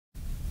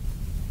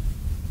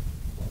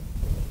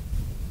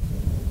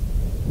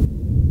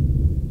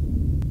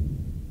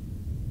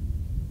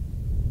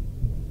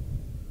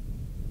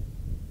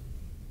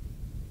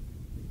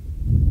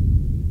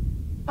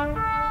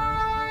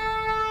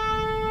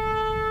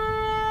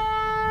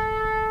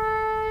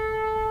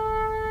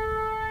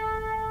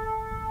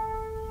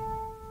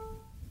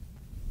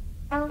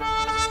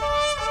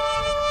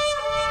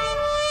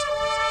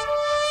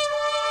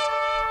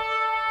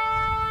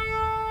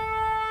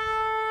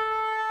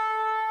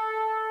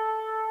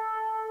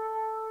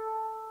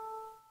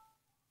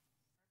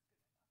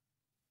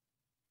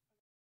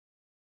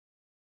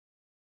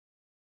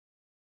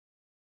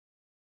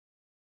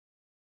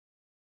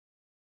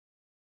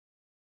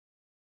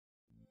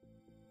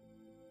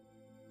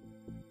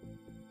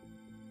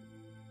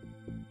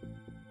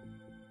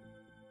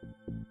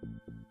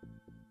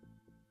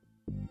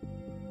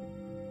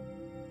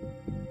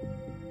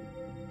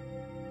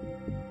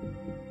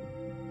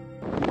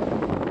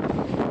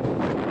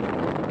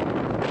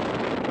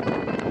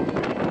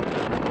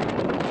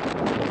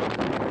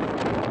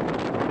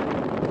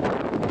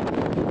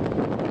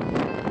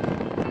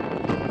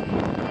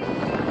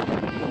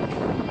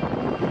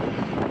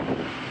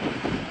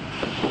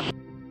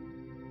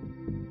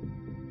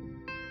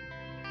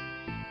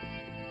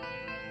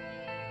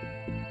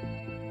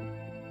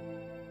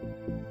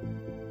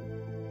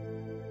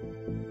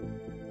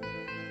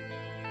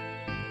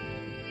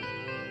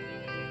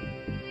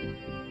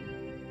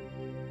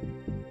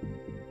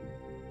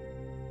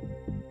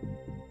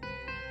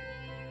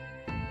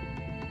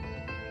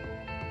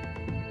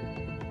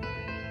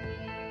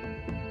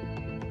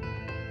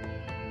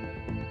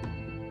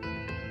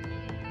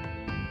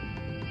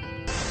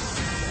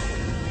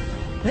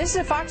This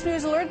is a Fox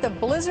News alert. The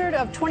blizzard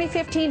of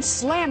 2015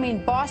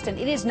 slamming Boston.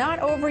 It is not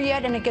over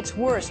yet, and it gets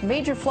worse.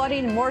 Major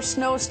flooding and more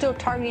snow still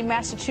targeting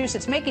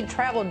Massachusetts, making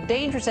travel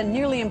dangerous and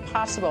nearly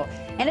impossible.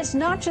 And it's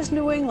not just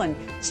New England.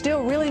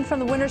 Still reeling from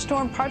the winter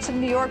storm, parts of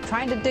New York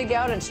trying to dig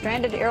out, and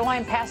stranded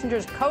airline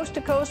passengers coast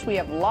to coast. We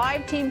have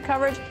live team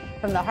coverage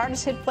from the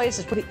hardest hit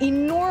places. With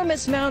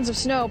enormous mounds of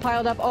snow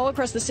piled up all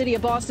across the city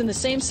of Boston, the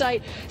same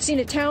sight seen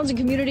at towns and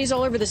communities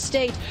all over the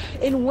state.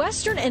 In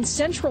western and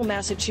central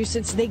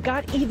Massachusetts, they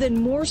got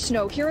even more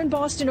snow. Here in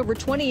Boston, over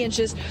 20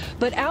 inches,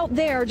 but out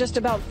there, just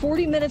about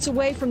 40 minutes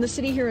away from the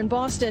city here in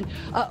Boston,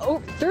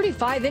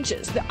 35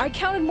 inches. I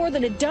counted more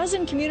than a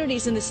dozen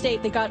communities in the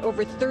state that got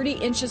over 30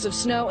 inches of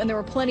snow, and there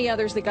were plenty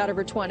others that got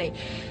over 20.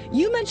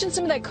 You mentioned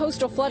some of that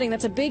coastal flooding.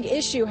 That's a big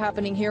issue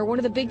happening here. One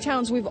of the big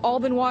towns we've all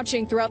been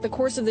watching throughout the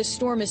course of this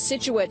storm is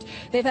Scituate.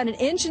 They've had an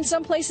inch in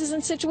some places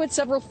in Scituate,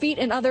 several feet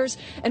in others,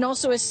 and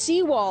also a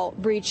seawall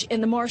breach in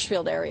the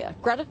Marshfield area.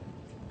 Greta?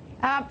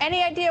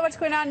 Any idea what's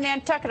going on in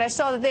Nantucket? I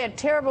saw that they had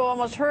terrible,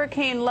 almost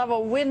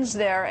hurricane-level winds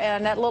there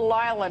and that little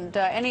island.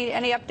 Any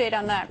update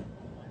on that?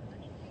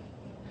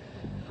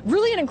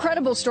 Really an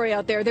incredible story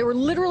out there. They were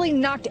literally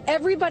knocked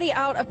everybody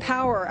out of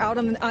power out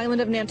on the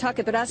island of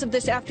Nantucket. But as of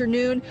this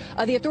afternoon,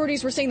 the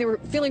authorities were saying they were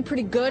feeling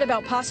pretty good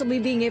about possibly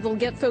being able to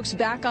get folks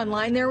back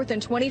online there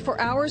within 24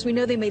 hours. We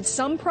know they made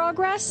some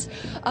progress,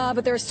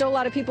 but there are still a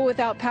lot of people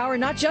without power,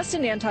 not just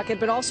in Nantucket,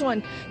 but also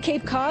on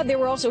Cape Cod. They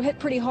were also hit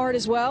pretty hard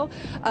as well.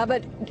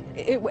 But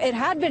it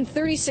had been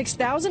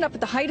 36,000 up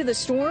at the height of the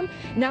storm.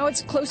 Now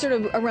it's closer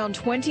to around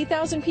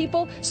 20,000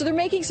 people. So they're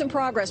making some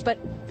progress. But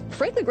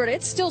frankly, Greta,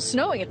 it's still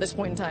snowing at this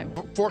point in time.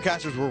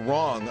 Forecasters were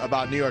wrong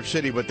about New York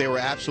City, but they were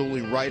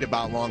absolutely right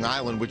about Long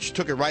Island, which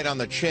took it right on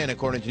the chin,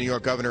 according to New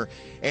York Governor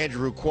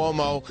Andrew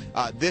Cuomo.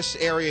 This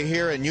area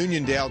here in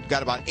Uniondale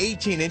got about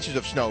 18 inches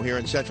of snow here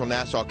in central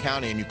Nassau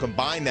County, and you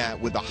combine that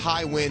with the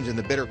high winds and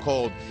the bitter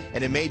cold,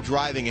 and it made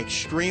driving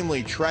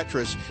extremely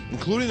treacherous,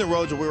 including the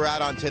roads that we were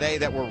out on today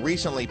that were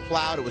recently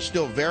plowed. It was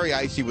still very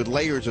icy with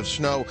layers of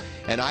snow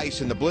and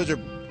ice, and the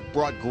blizzard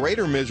brought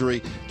greater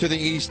misery to the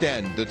east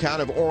end. The town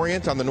of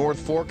Orient on the North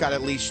Fork got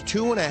at least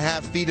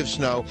 2.5 feet of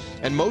snow,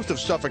 and most of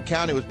Suffolk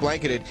County was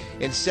blanketed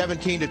in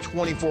 17 to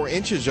 24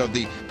 inches of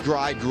the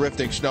dry,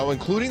 drifting snow,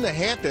 including the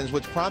Hamptons,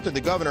 which prompted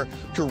the governor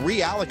to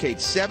reallocate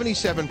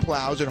 77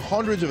 plows and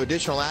hundreds of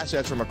additional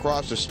assets from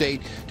across the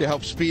state to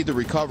help speed the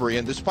recovery.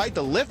 And despite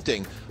the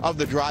lifting of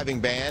the driving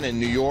ban in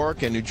New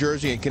York and New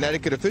Jersey and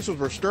Connecticut, officials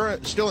were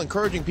still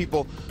encouraging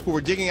people who were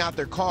digging out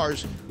their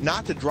cars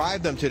not to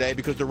drive them today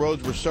because the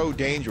roads were so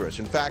dangerous.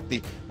 In fact,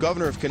 the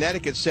governor of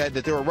Connecticut said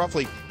that there were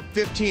roughly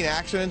 15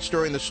 accidents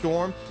during the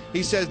storm.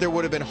 He says there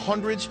would have been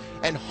hundreds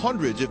and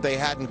hundreds if they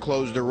hadn't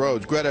closed the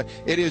roads. Greta,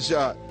 it is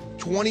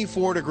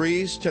 24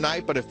 degrees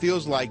tonight, but it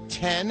feels like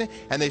 10,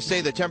 and they say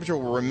the temperature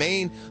will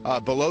remain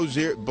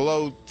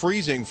below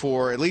freezing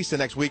for at least the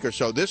next week or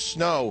so. This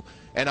snow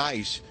and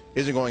ice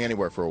isn't going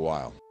anywhere for a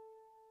while.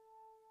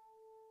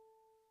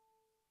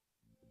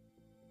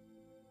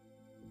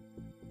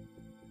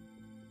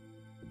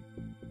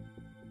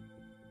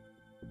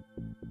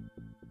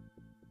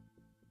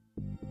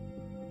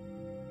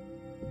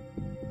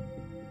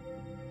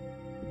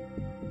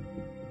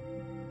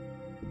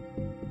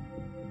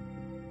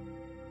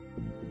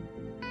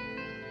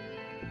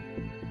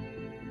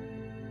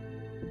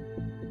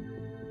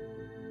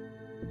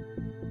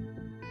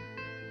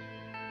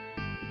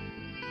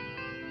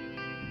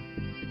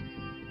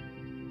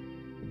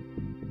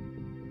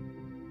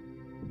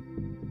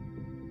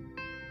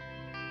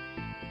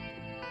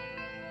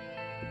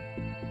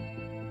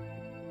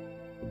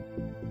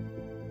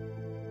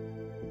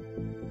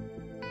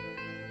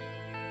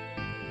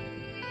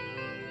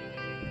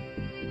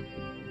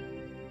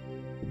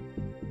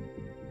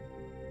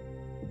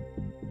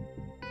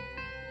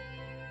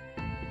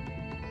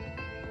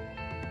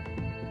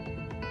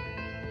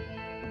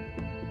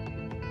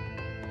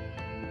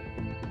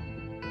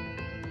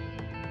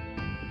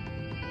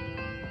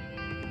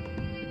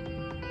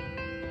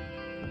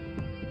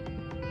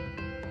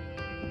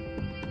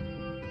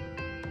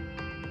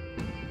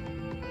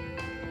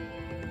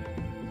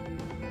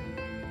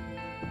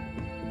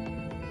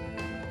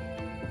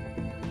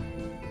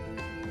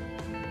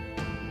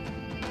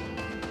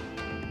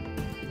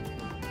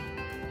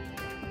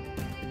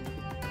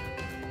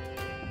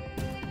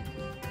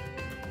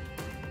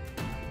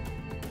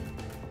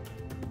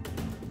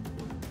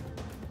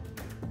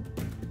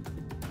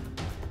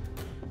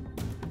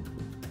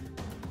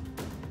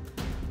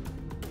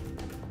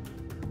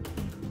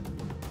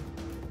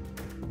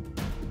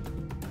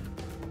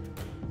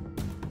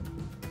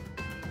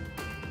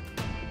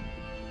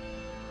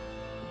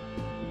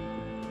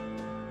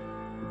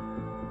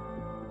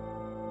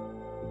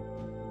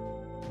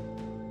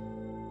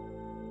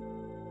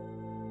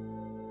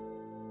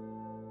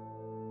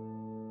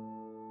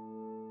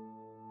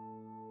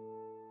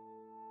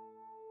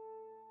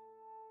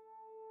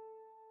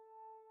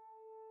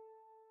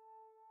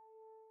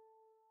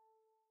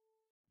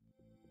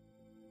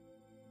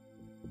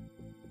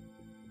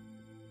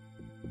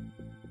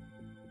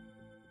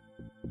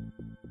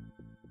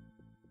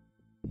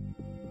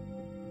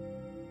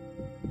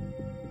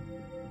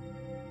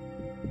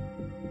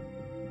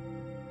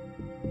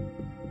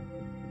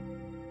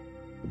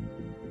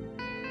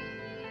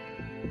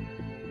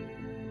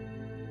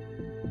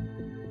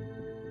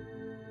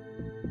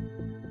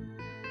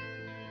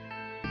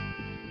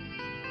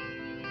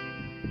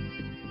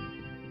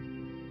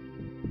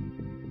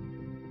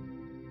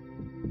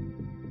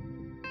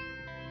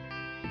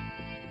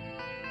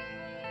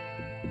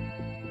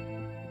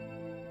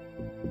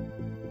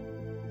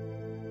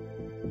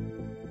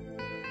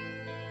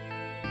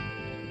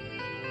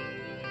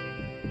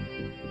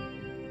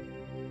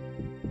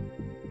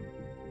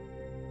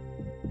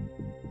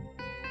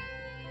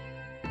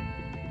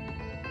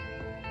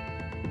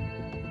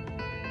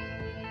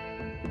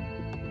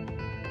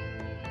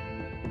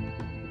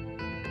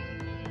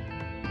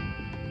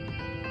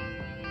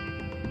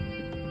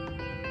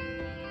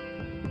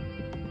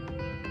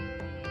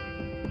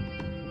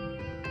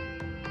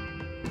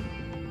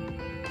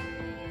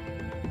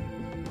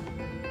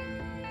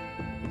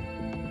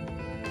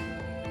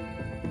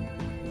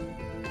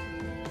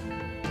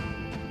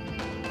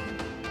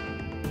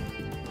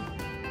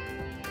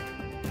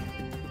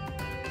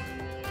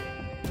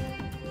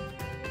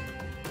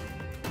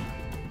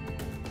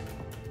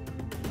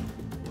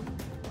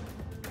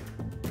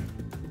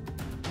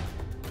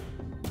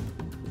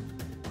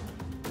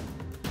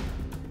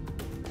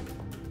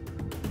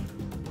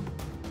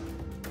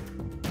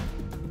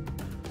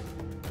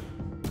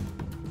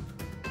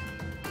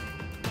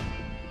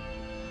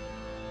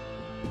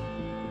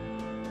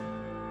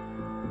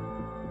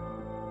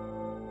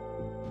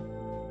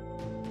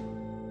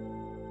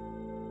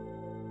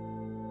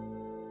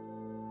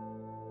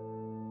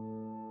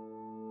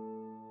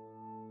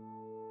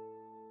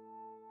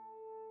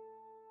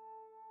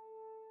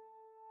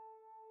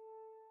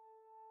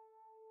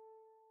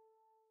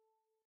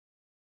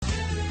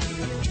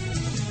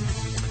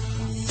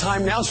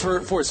 Time now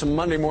for some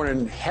Monday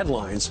morning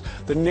headlines.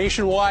 The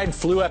nationwide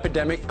flu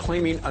epidemic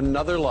claiming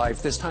another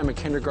life, this time a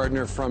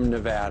kindergartner from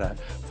Nevada.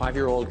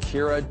 5-year-old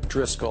Kira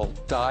Driscoll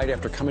died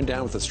after coming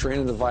down with a strain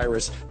of the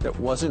virus that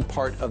wasn't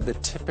part of the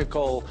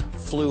typical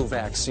flu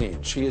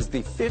vaccine. She is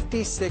the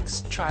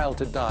 56th child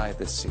to die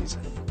this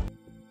season.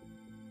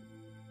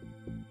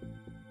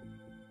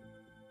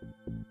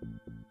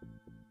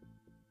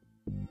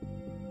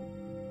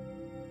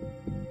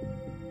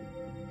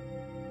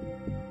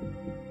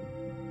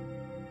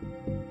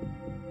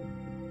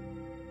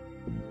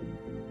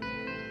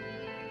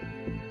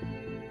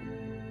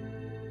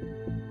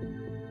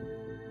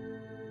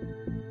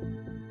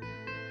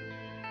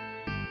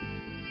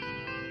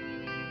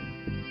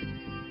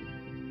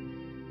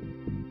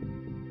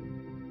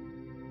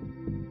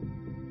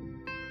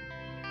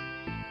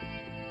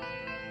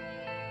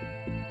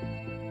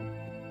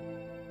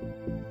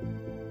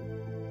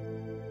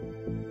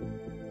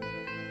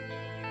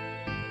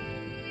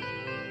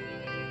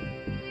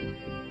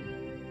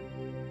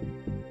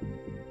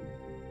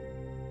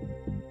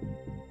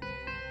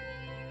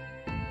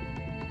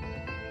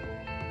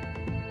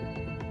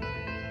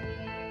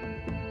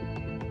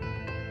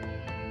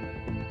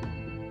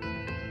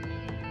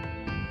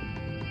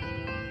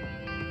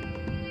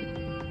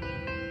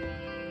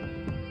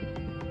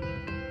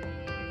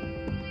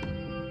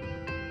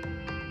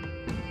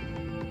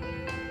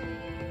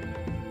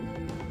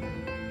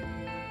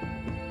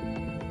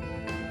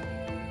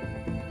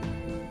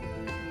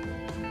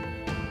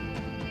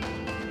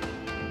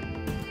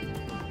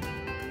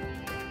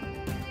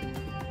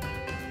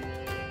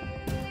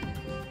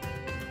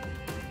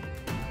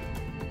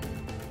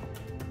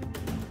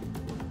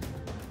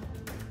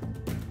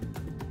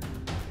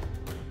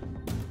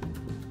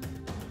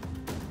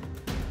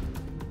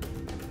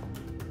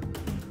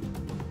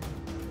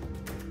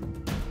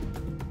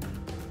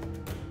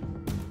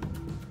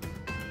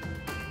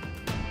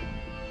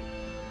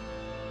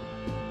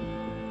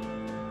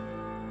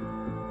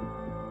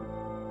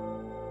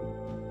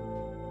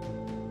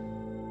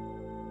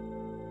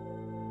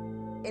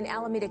 In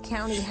Alameda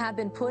County have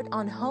been put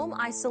on home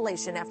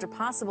isolation after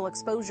possible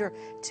exposure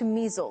to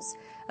measles.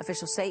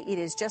 Officials say it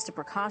is just a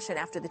precaution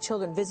after the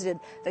children visited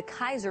the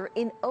Kaiser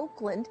in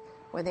Oakland,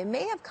 where they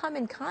may have come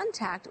in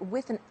contact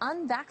with an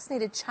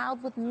unvaccinated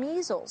child with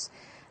measles.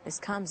 This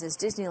comes as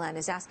Disneyland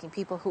is asking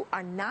people who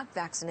are not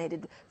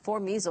vaccinated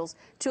for measles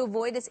to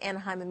avoid its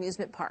Anaheim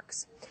amusement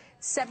parks.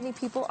 70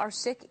 people are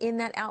sick in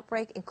that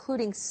outbreak,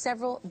 including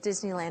several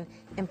Disneyland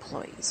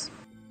employees.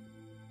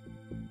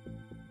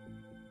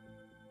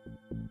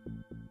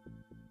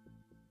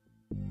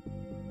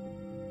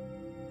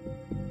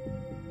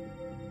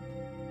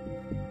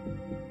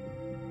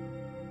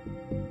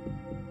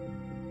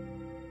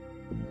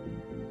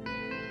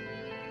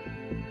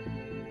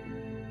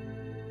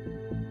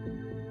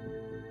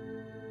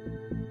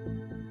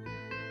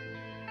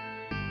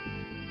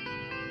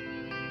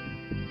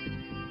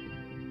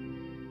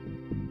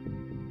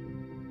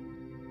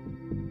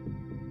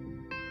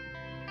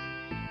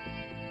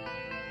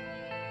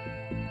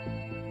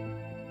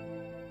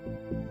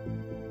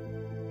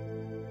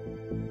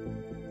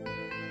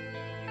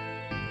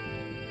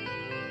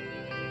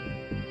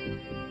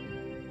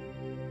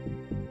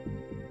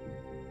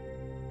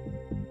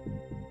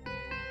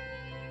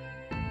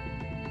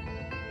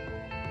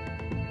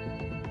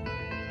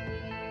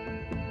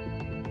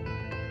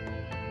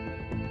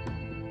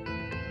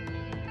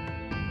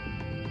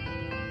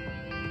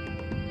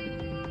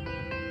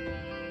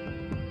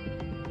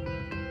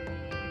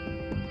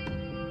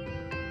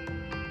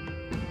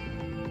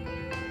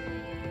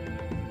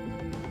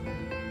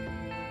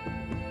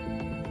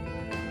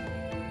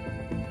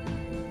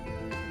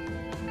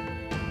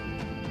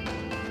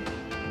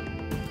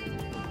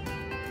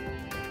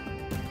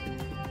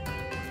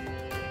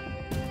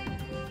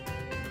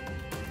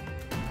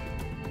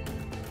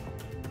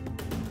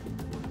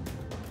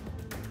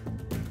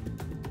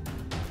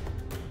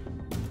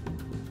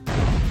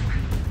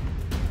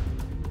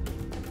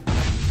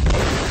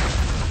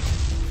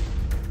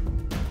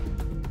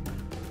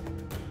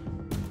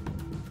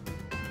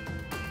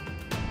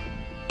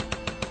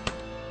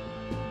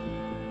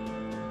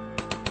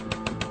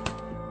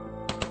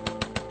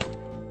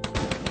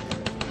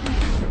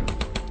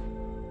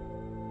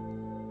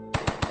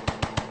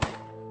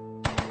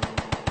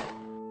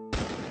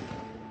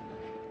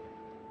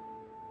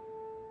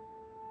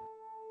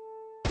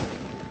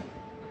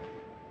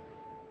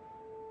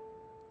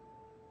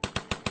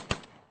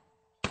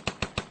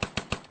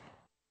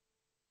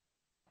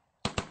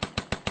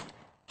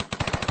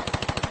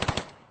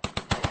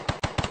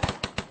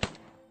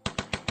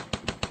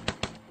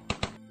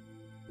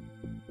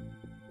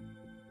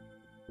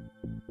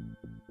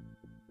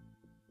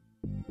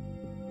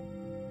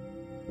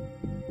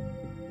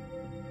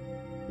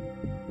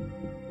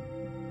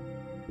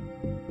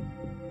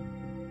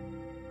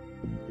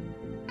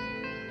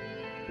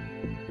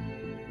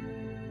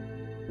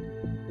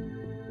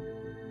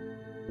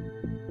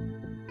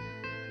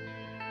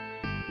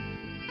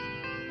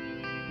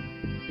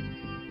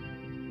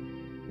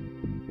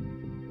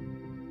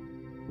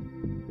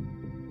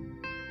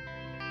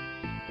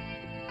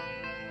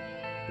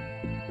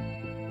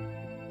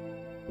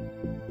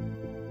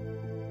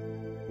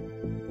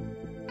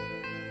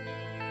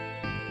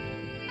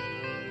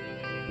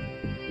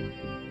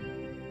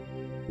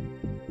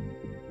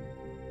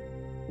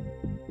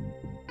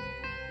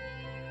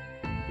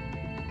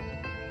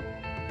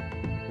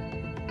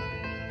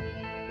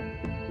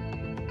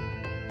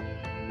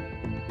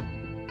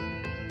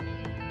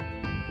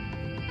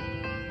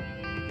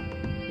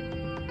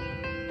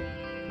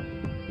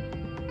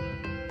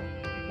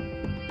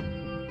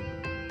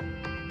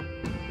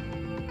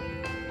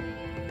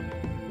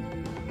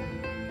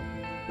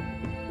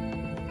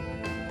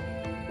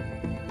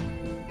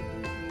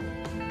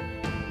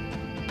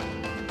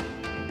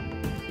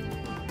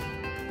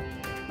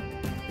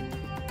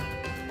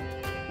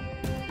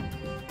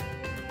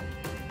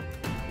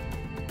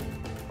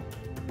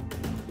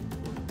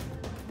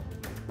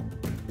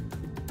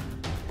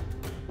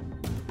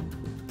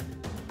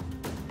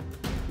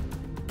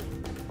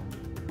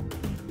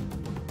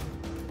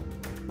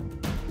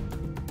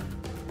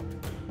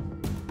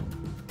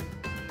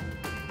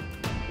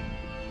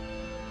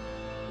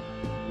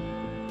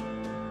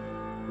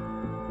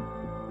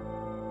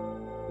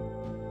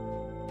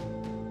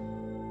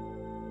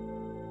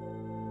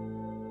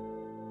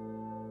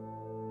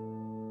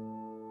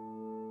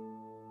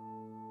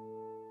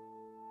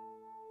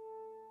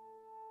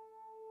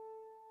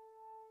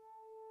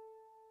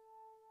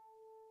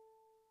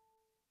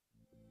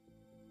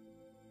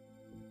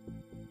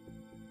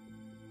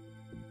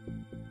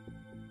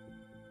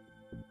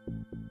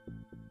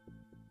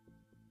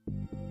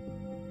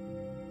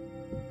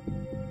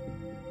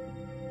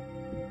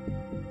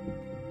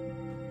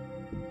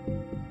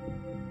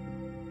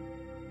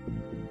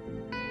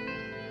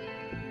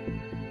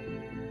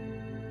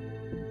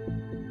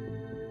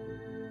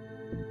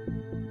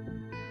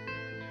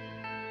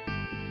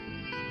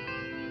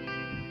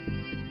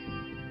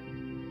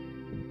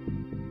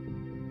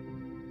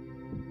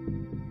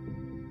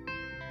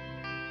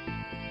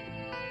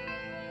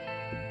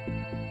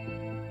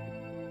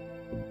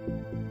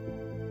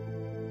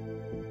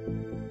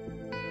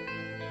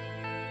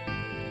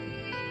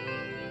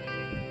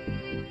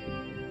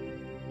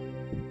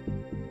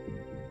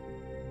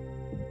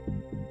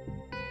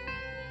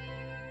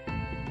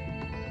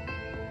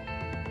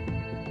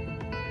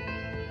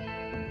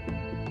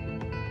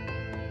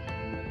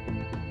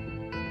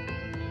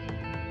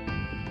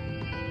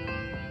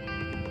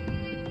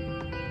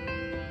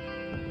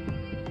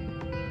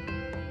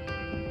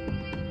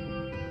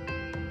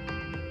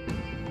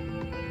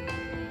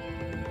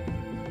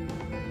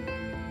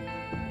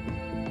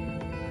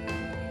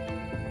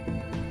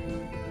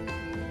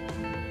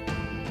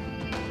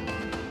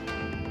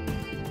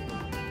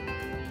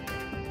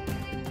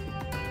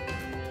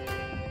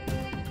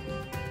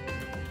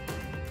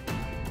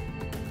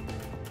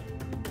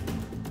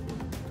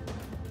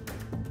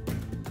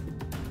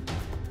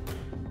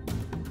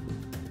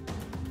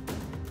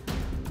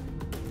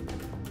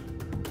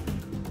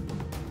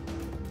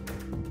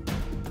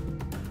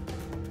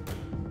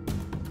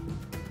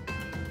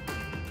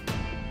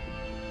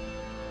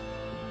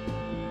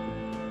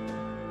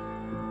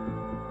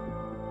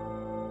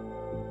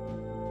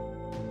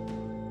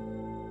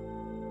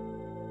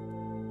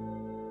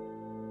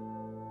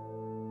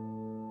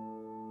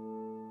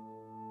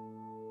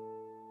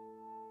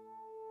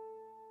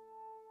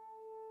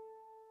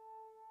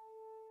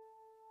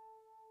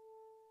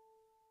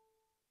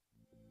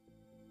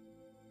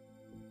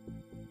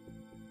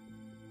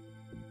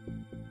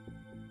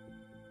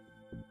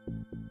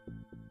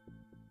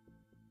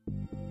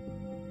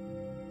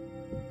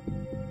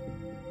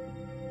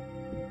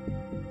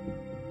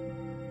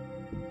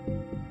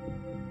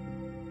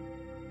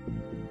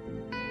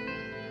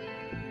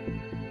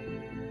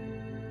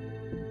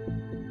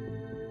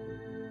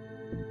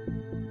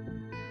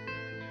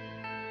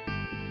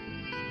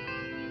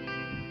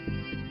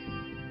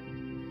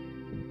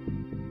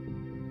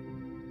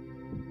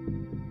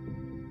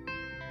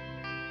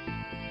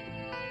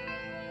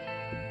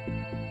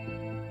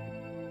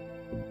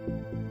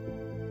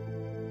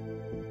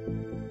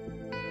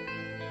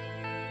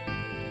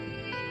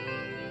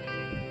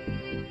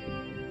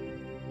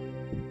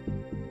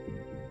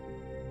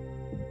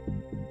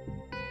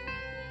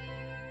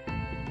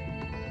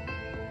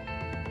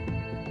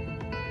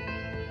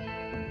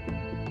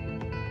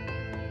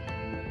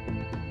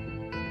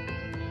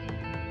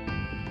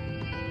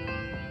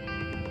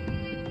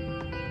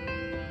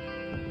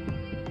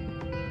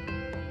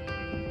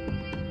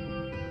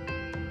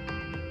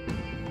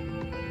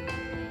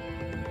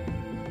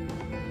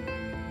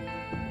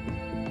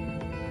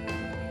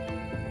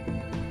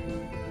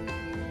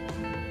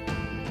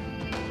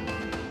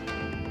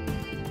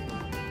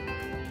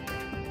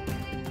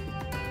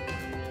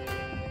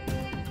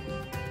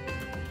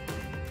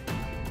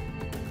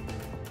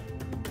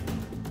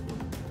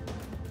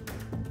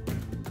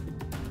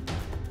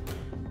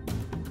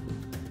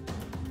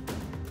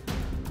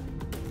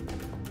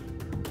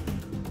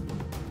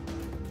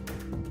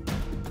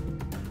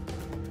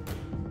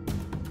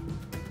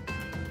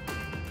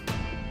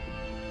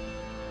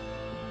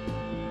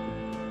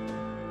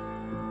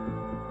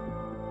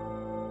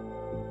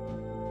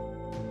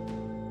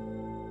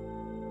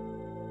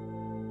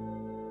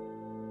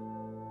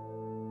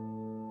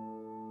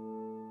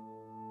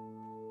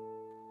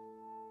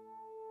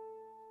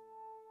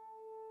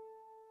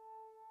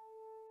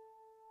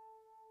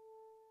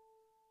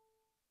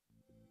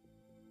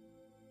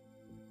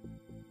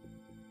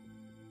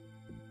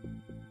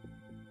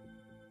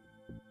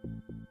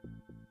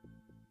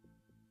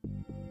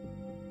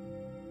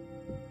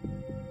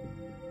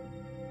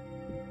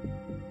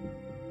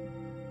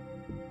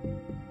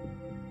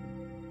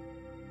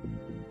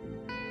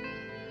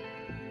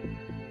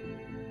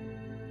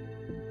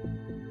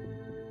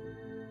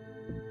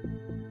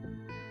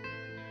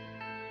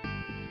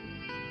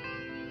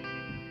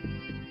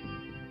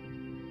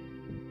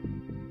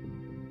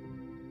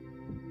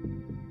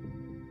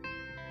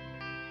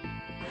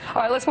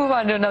 All right, let's move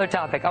on to another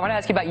topic. I want to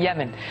ask you about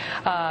Yemen,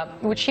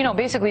 which, you know,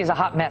 basically is a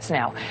hot mess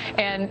now.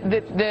 And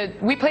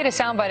we played a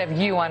soundbite of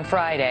you on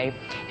Friday,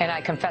 and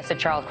I confessed to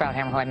Charles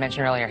Krauthammer, who I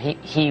mentioned earlier.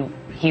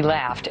 He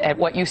laughed at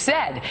what you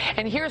said.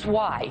 And here's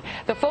why.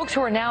 The folks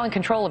who are now in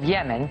control of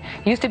Yemen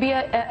used to be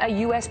a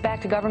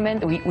U.S.-backed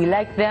government. We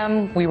liked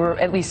them. We were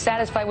at least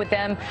satisfied with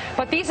them.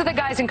 But these are the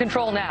guys in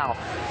control now.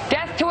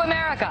 Death to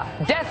America.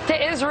 Death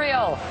to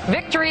Israel.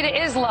 Victory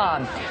to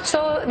Islam.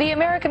 So the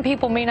American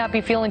people may not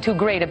be feeling too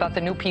great about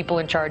the new people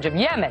in charge of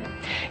Yemen.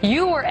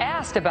 You were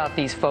asked about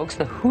these folks,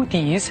 the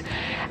Houthis,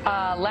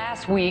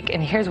 last week,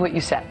 and here's what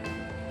you said.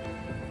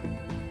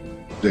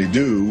 They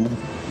do,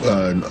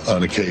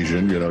 on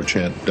occasion, you know,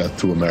 chant death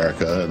to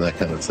America and that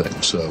kind of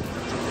thing. So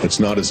it's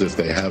not as if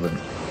they haven't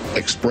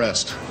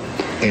expressed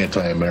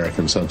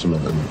anti-American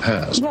sentiment in the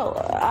past.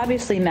 Well,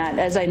 obviously, Matt,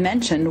 as I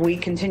mentioned, we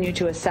continue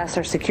to assess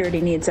our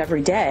security needs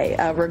every day,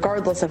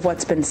 regardless of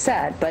what's been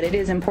said. But it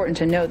is important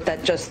to note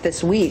that just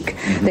this week,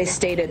 they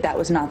stated that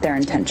was not their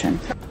intention.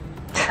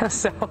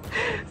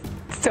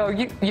 So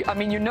you I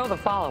mean, you know the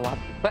follow-up,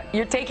 but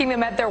you're taking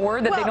them at their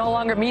word that they no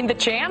longer mean the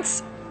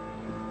chants?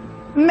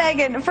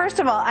 Megan, first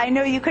of all, I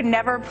know you could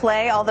never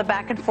play all the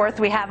back and forth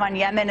we have on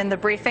Yemen in the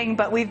briefing,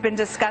 but we've been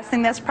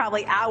discussing this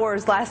probably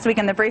hours last week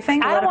in the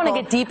briefing. I don't want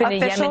to get deep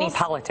into Yemeni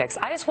politics.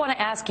 I just want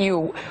to ask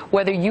you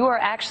whether you are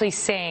actually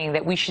saying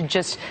that we should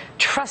just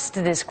trust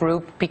this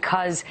group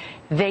because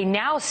they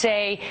now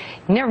say,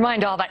 never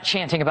mind all that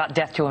chanting about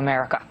death to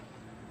America.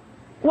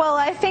 Well,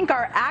 I think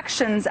our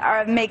actions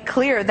make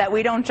clear that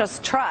we don't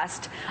just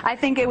trust. I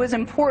think it was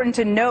important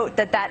to note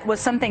that that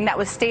was something that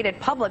was stated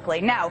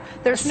publicly. Now,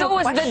 there's no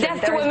question. So was the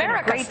death to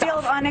America There's been a great deal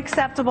of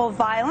unacceptable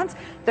violence.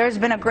 There's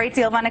been a great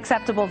deal of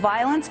unacceptable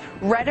violence,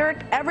 rhetoric,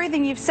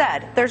 everything you've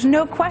said. There's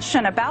no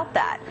question about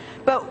that.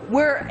 But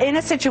we're in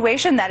a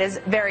situation that is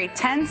very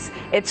tense.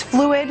 It's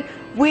fluid.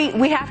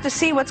 We have to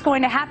see what's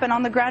going to happen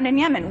on the ground in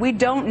Yemen. We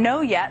don't know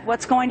yet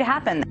what's going to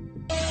happen.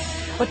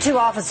 Well, 2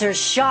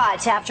 officers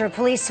shot after a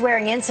police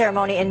swearing-in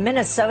ceremony in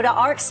Minnesota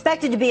are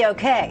expected to be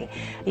okay.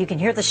 You can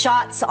hear the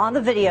shots on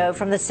the video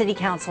from the city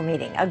council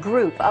meeting. A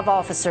group of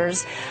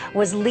officers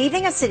was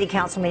leaving a city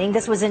council meeting.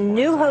 This was in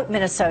New Hope,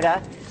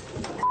 Minnesota.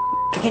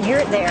 You can hear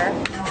it there.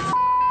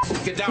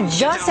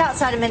 Just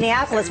outside of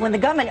Minneapolis, when the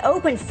gunman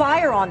opened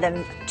fire on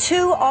them,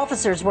 2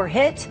 officers were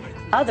hit,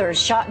 others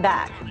shot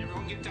back.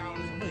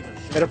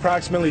 At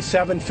approximately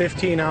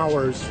 7:15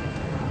 hours,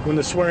 when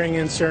the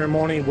swearing-in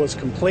ceremony was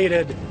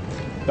completed,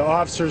 the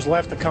officers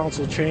left the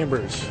council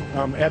chambers.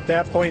 At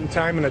that point in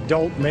time, an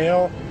adult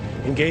male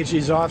engaged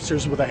these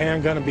officers with a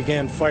handgun and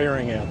began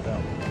firing at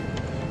them.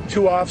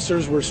 2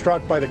 officers were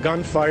struck by the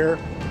gunfire.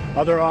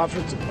 Other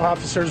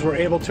officers were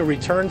able to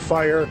return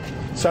fire,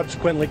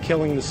 subsequently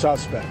killing the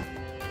suspect.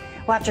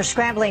 Well, after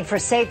scrambling for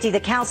safety,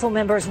 the council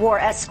members were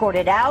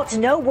escorted out.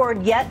 No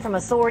word yet from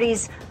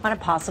authorities on a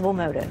possible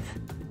motive.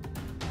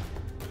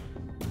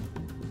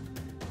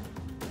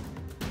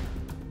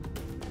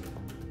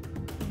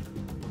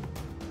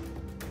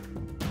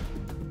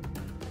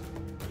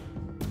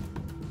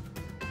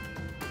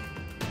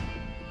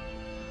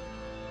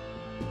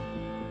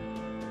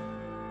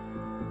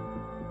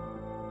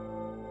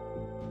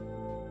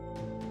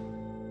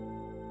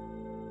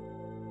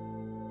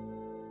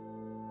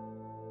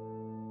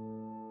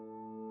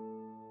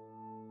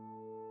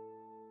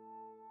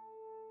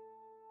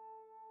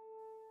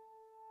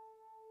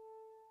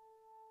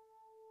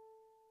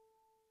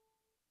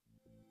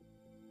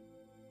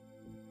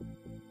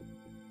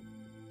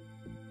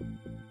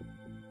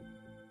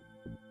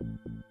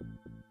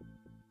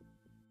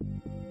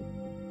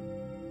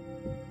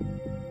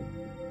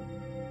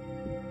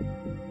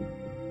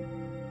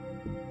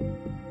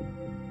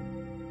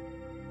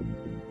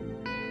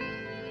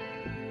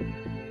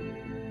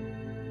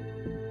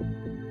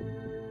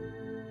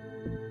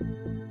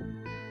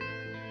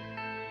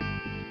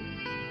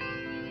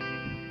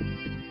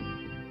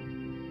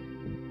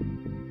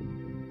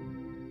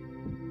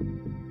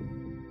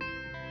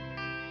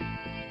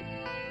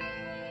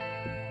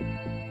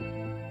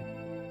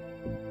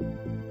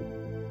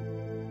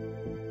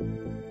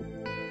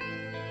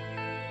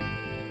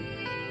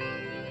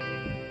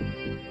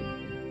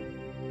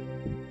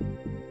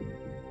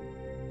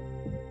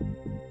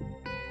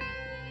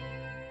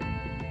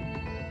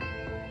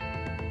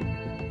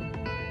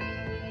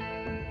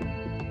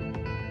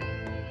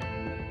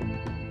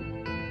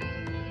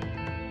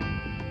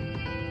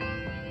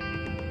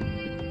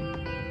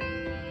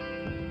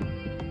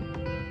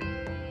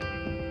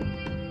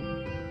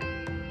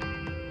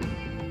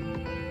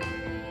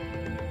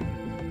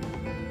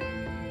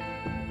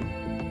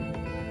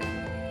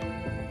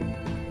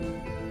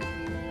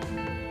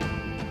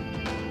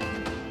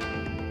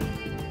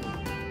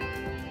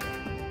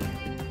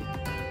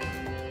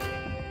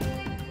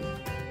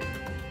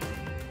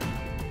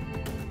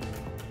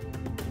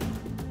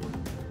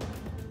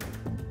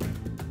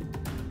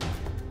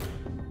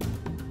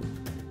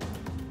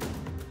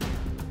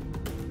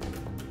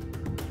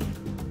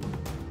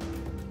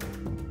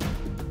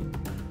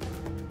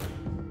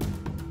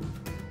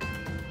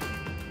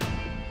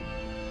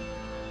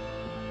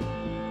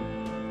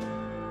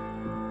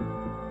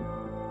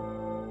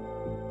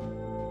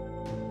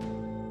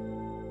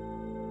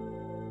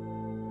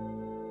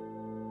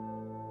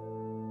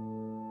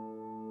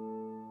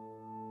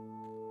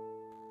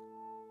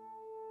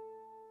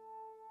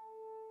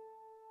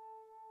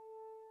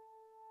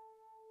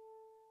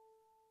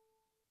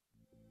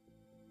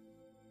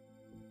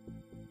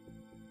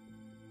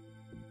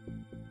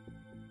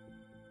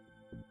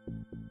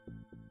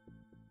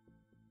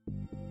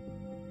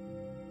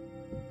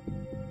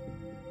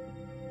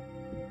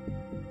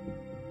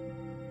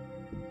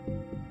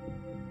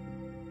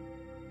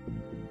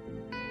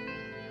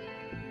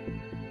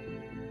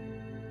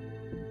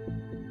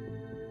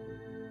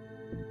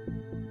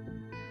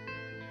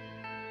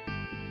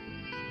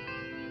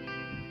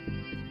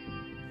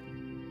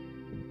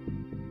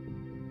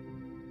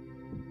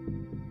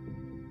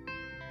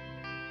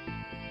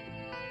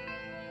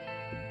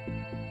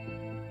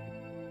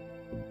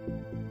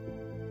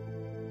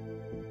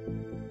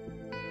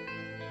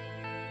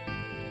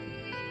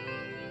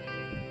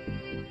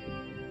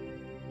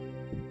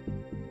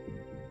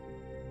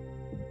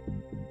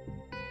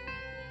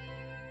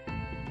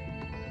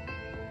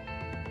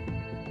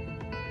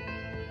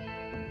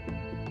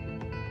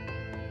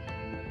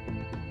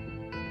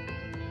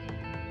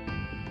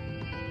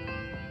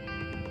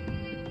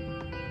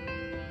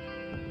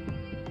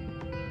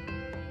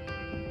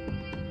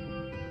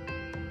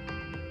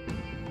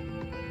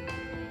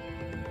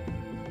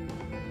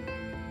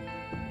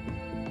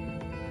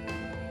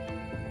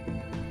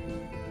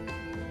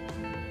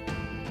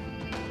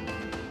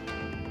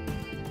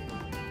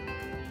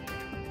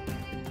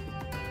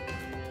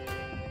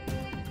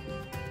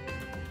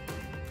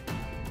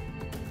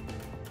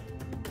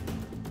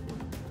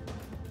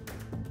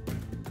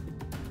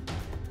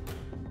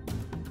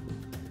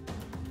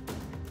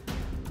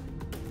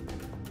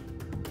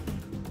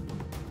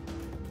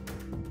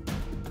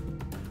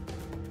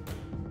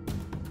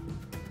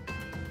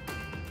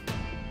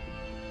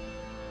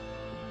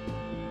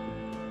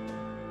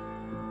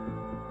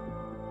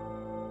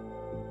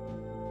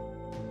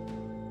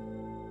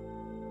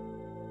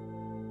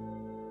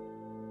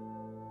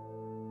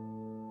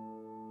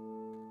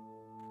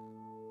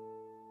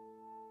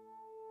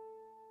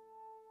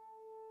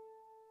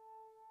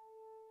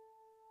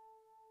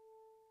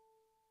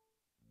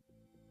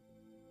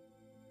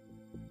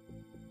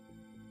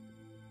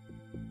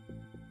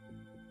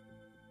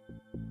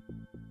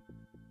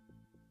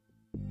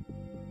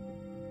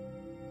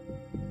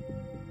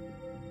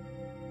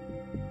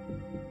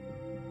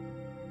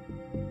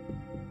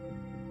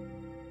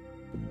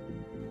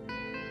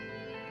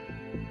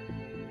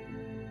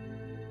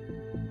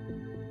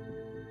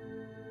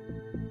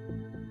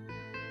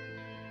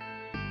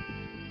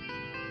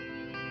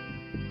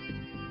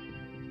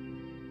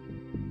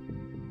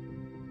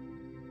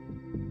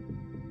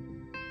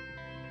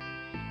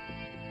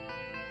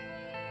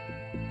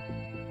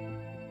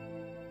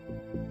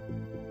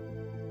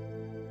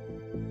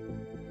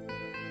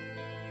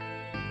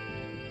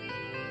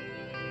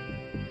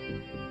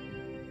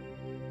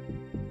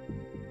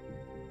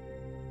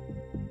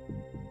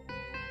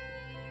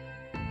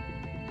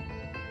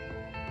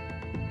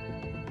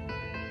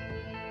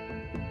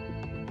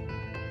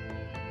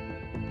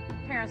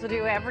 parents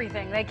will do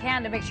everything they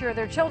can to make sure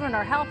their children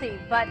are healthy.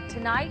 But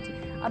tonight,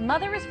 a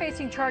mother is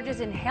facing charges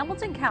in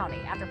Hamilton County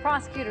after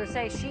prosecutors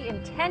say she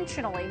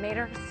intentionally made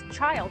her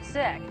child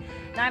sick.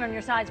 9 on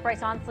your side's Bryce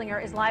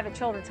Onslinger is live at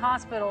Children's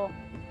Hospital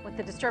with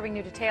the disturbing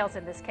new details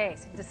in this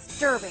case.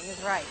 Disturbing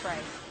is right, Bryce.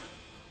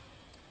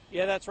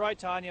 Yeah, that's right,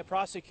 Tanya.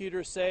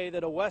 Prosecutors say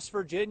that a West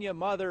Virginia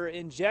mother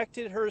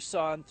injected her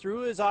son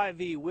through his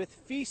IV with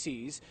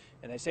feces,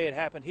 and they say it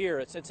happened here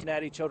at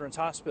Cincinnati Children's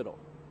Hospital.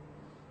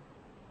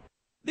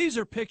 These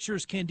are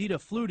pictures Candida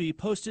Flutie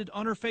posted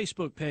on her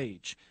Facebook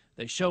page.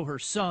 They show her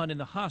son in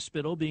the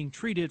hospital being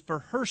treated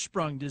for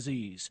Hirschsprung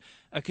disease,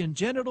 a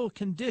congenital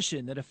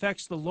condition that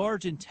affects the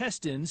large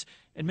intestines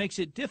and makes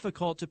it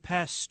difficult to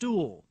pass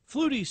stool.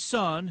 Flutie's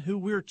son, who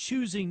we're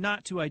choosing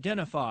not to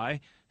identify,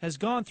 has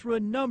gone through a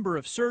number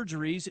of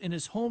surgeries in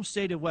his home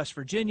state of West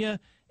Virginia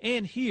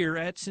and here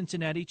at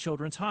Cincinnati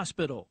Children's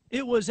Hospital.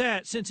 It was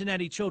at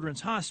Cincinnati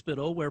Children's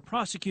Hospital where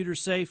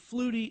prosecutors say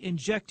Flutie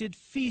injected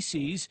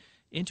feces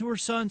into her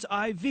son's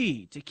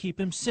IV to keep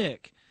him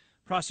sick.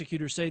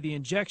 Prosecutors say the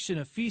injection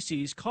of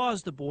feces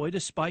caused the boy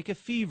to spike a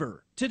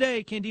fever.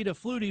 Today, Candida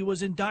Flutie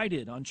was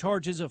indicted on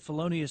charges of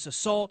felonious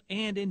assault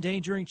and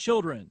endangering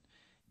children.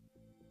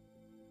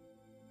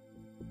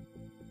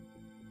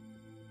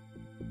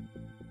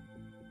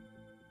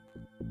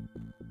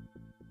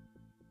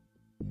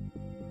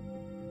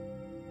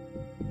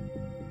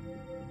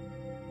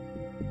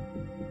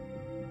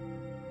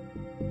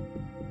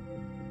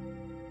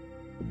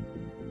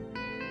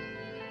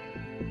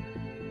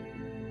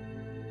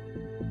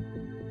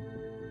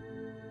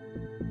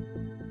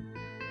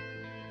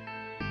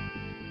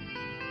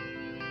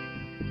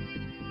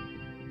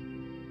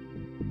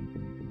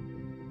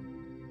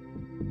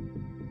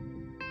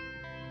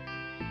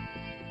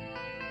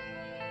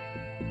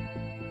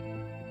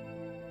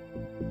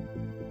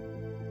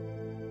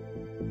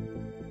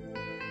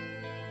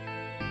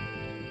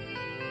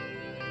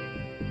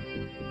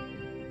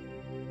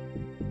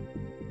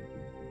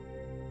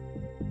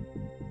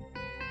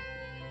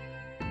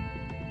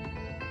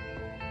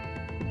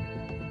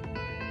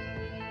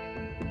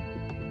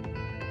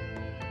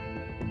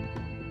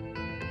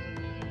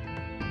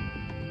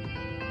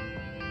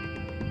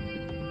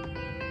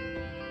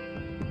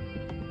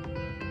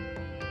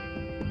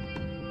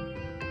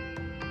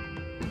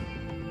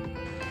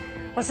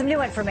 Well, some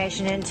new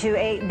information into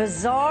a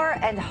bizarre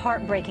and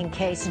heartbreaking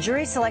case.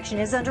 Jury selection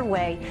is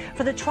underway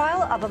for the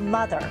trial of a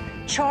mother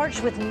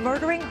charged with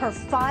murdering her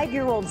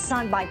 5-year-old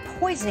son by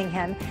poisoning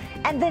him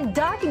and then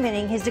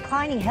documenting his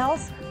declining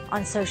health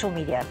on social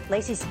media.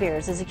 Lacey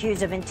Spears is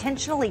accused of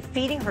intentionally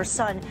feeding her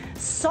son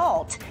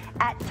salt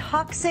at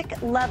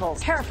toxic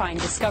levels. Terrifying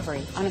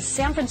discovery. On a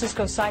San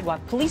Francisco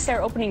sidewalk, police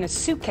are opening a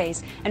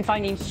suitcase and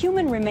finding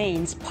human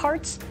remains,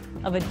 parts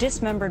of a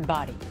dismembered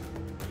body.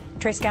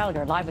 Trace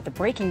Gallagher live with the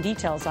breaking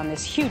details on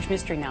this huge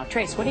mystery now.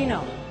 Trace, what do you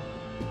know?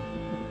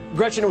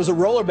 Gretchen, it was a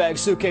roller bag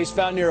suitcase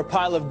found near a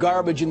pile of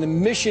garbage in the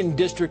Mission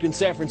District in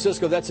San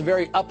Francisco. That's a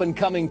very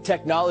up-and-coming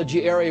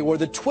technology area where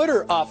the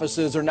Twitter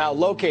offices are now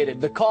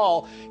located. The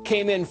call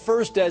came in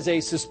first as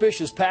a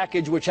suspicious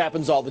package, which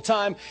happens all the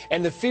time,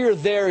 and the fear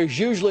there is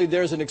usually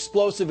there's an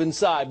explosive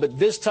inside. But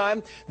this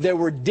time, there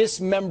were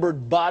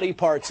dismembered body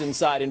parts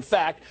inside. In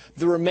fact,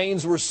 the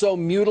remains were so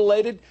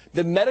mutilated,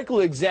 the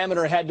medical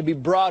examiner had to be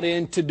brought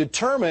in to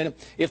determine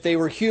if they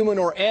were human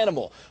or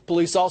animal.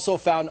 Police also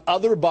found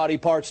other body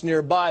parts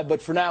nearby,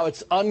 but for now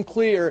it's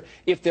unclear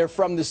if they're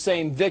from the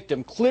same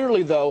victim.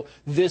 Clearly, though,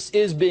 this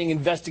is being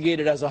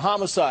investigated as a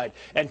homicide,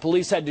 and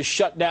police had to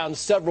shut down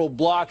several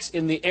blocks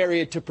in the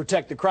area to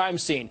protect the crime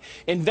scene.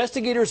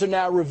 Investigators are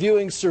now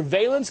reviewing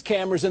surveillance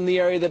cameras in the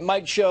area that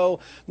might show,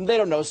 they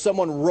don't know,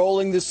 someone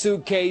rolling the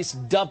suitcase,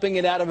 dumping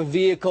it out of a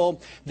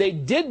vehicle. They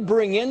did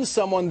bring in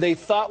someone they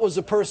thought was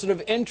a person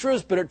of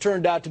interest, but it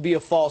turned out to be a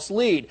false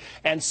lead.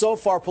 And so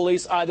far,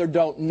 police either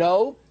don't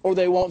know or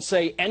they won't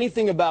say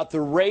anything about the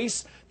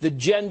race, the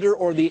gender,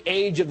 or the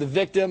age of the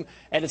victim,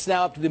 and it's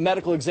now up to the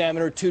medical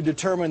examiner to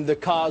determine the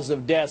cause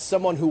of death.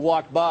 Someone who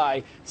walked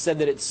by said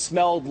that it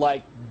smelled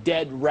like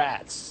dead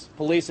rats.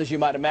 Police, as you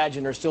might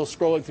imagine, are still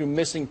scrolling through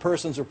missing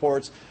persons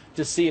reports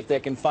to see if they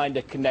can find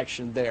a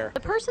connection there. The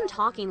person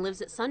talking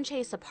lives at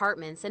Sunchase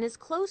Apartments and is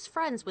close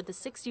friends with the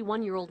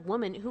 61-year-old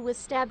woman who was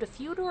stabbed a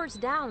few doors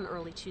down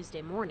early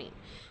Tuesday morning.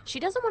 She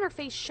doesn't want her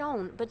face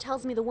shown, but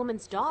tells me the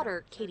woman's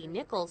daughter, Katie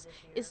Nichols,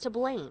 is to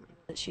blame.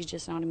 She's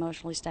just not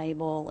emotionally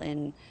stable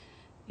and,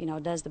 you know,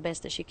 does the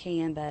best that she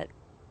can, but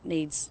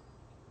needs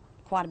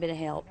quite a bit of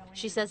help.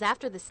 She says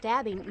after the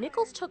stabbing,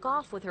 Nichols took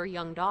off with her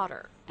young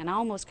daughter. And I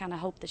almost kind of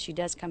hope that she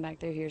does come back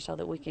through here so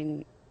that we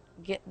can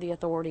get the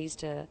authorities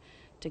to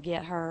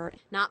get her.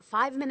 Not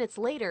 5 minutes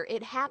later,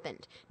 it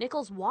happened.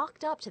 Nichols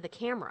walked up to the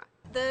camera.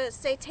 The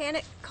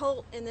satanic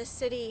cult in this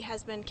city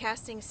has been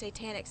casting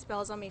satanic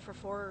spells on me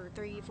for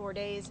 3 or 4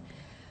 days.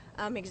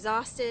 I'm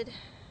exhausted.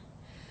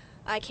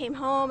 I came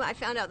home, I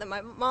found out that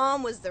my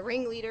mom was the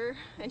ringleader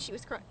and she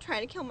was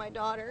trying to kill my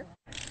daughter.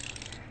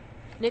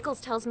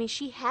 Nichols tells me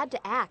she had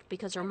to act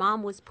because her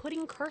mom was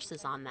putting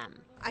curses on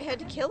them. I had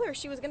to kill her.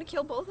 She was going to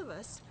kill both of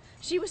us.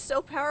 She was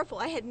so powerful.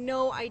 I had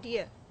no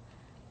idea.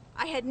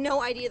 I had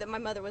no idea that my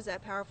mother was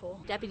that powerful.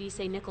 Deputies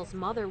say Nichols'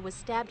 mother was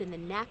stabbed in the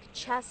neck,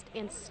 chest,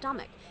 and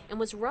stomach and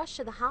was rushed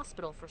to the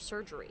hospital for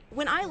surgery.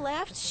 When I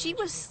left, she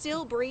was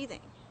still breathing.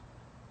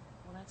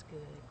 Well, that's good.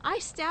 I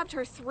stabbed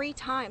her 3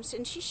 times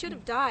and she should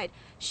have died.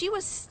 She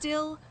was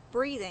still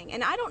breathing.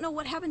 And I don't know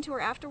what happened to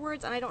her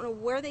afterwards, and I don't know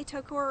where they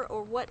took her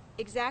or what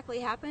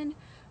exactly happened,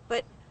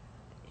 but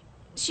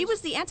she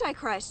was the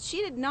Antichrist.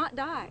 She did not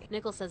die.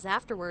 Nichols says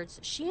afterwards,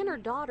 she and her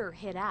daughter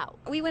hid out.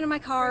 We went in my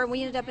car and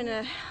we ended up in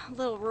a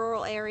little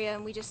rural area,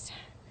 and we just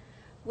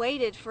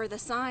waited for the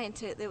sign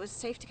that it was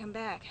safe to come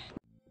back.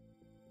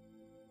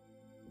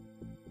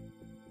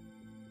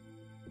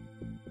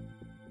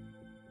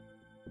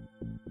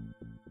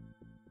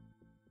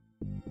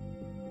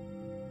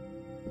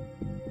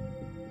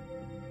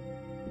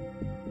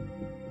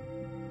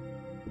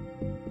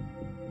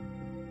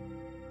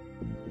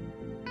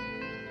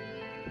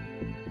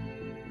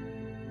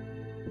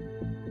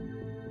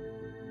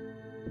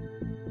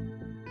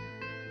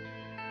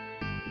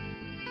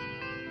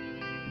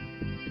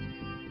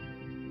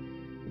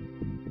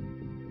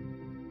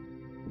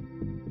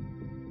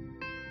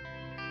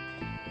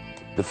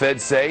 The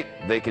feds say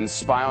they can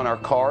spy on our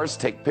cars,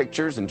 take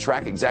pictures, and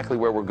track exactly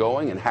where we're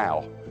going and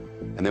how.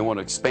 And they want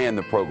to expand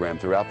the program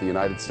throughout the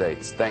United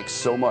States. Thanks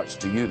so much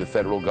to you, the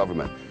federal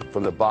government,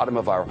 from the bottom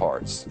of our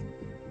hearts.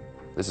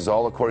 This is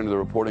all according to the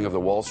reporting of the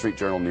Wall Street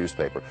Journal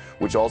newspaper,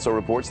 which also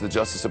reports the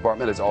Justice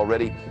Department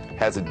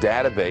has a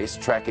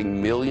database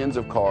tracking millions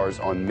of cars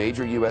on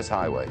major U.S.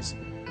 highways.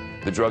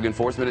 The Drug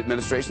Enforcement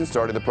Administration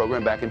started the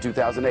program back in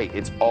 2008.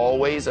 It's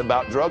always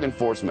about drug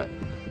enforcement.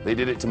 They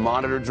did it to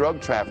monitor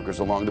drug traffickers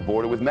along the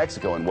border with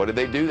Mexico. And what did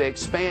they do? They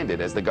expanded,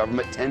 as the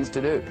government tends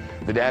to do.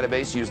 The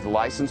database used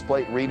license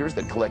plate readers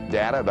that collect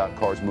data about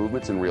cars'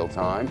 movements in real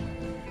time.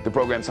 The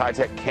program's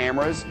high-tech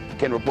cameras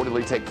can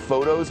reportedly take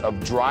photos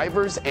of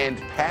drivers and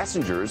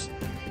passengers,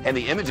 and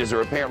the images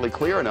are apparently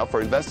clear enough for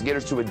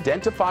investigators to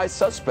identify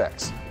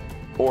suspects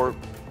or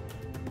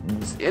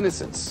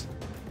innocents.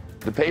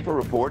 The paper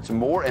reports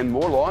more and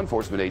more law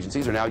enforcement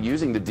agencies are now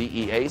using the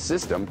DEA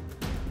system,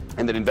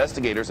 and that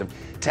investigators have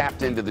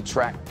tapped in to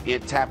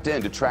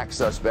track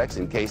suspects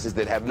in cases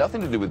that have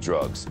nothing to do with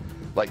drugs,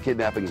 like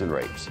kidnappings and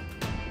rapes.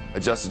 A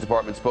Justice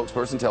Department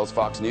spokesperson tells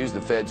Fox News the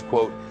feds,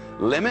 quote,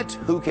 limit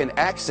who can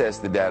access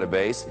the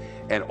database,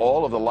 and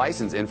all of the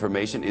license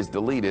information is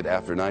deleted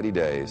after 90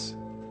 days.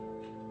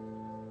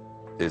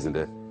 Isn't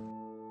it?